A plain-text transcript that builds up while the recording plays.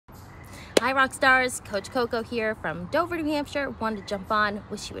Hi rock stars, Coach Coco here from Dover, New Hampshire. Wanted to jump on,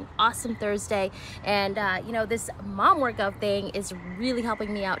 wish you an awesome Thursday. And you know, this mom workout thing is really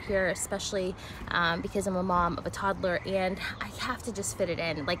helping me out here, especially because I'm a mom of a toddler and I have to just fit it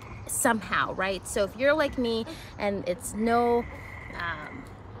in like somehow, right? So if you're like me and it's no,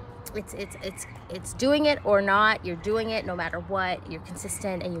 it's doing it or not, you're doing it no matter what, you're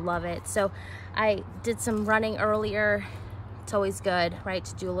consistent and you love it. So I did some running earlier. It's always good, right,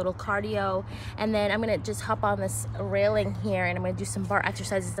 to do a little cardio. And then I'm gonna just hop on this railing here and I'm gonna do some bar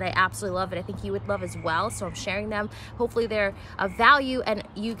exercises that I absolutely love and I think you would love as well. So I'm sharing them. Hopefully they're of value and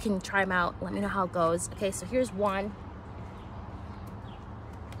you can try them out. Let me know how it goes. Okay, so here's one.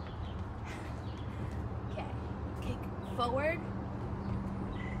 Okay, kick forward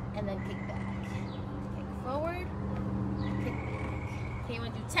and then kick back. Kick forward, kick back. Okay, you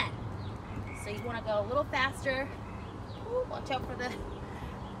wanna do 10. So you wanna go a little faster. Ooh, watch out for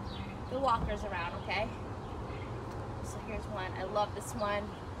the walkers around, okay? So here's one. I love this one.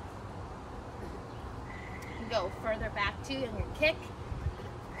 You can go further back too in your kick.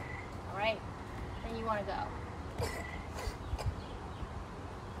 All right, then you want to go.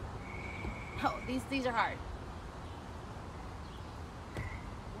 Oh, these are hard.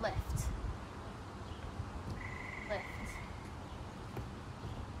 Lift. Lift.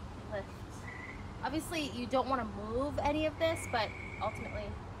 Lift. Obviously, you don't want to move any of this, but ultimately,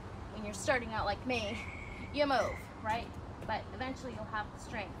 when you're starting out like me, you move, right? But eventually, you'll have the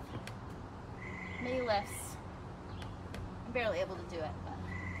strength. Many lifts. I'm barely able to do it, but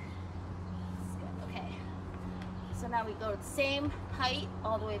it's good. Okay. So now we go to the same height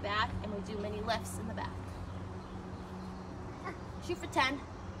all the way back, and we do mini lifts in the back. Shoot for 10,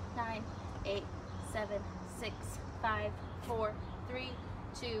 9, 8, 7, 6, 5, 4, 3,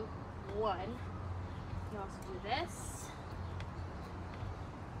 2, 1. You also do this.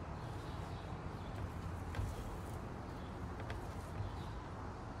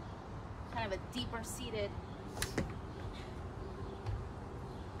 Kind of a deeper seated.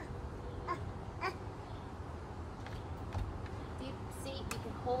 Deep seat, you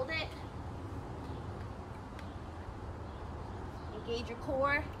can hold it. Engage your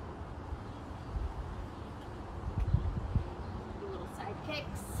core. Do little side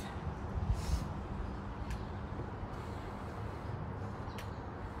kicks.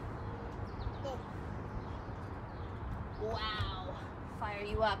 Wow, fire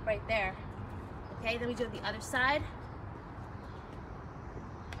you up right there. Okay, then we do the other side.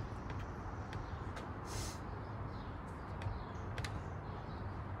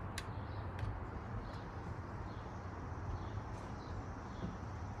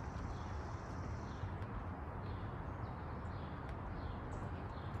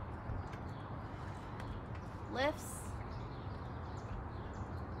 Lifts.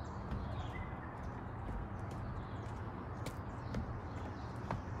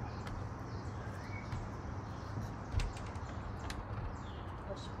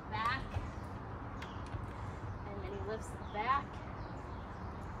 Push back, and then he lifts the back.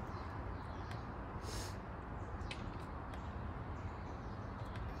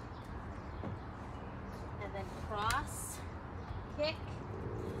 And then cross, kick.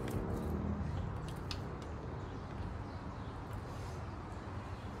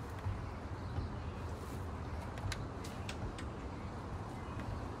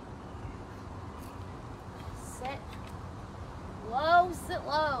 Sit low, sit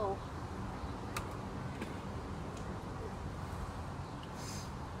low.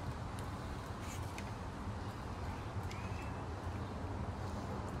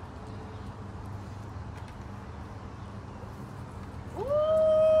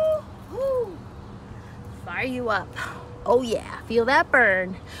 Woo! Fire you up. Oh yeah, feel that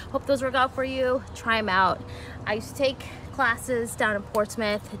burn. Hope those work out for you. Try them out. I used to take classes down in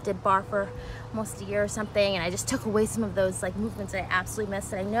Portsmouth. I did bar for almost a year or something, and I just took away some of those like movements that I absolutely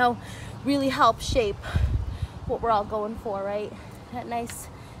missed that I know really help shape what we're all going for, right? That nice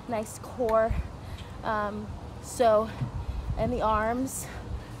core. So, and the arms.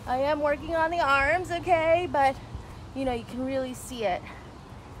 I am working on the arms, okay, but you know, you can really see it.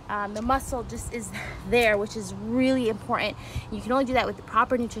 The muscle just is there, which is really important. You can only do that with the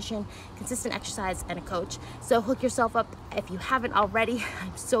proper nutrition, consistent exercise, and a coach. So hook yourself up if you haven't already.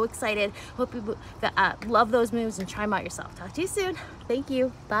 I'm so excited. Hope you love those moves and try them out yourself. Talk to you soon. Thank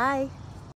you. Bye.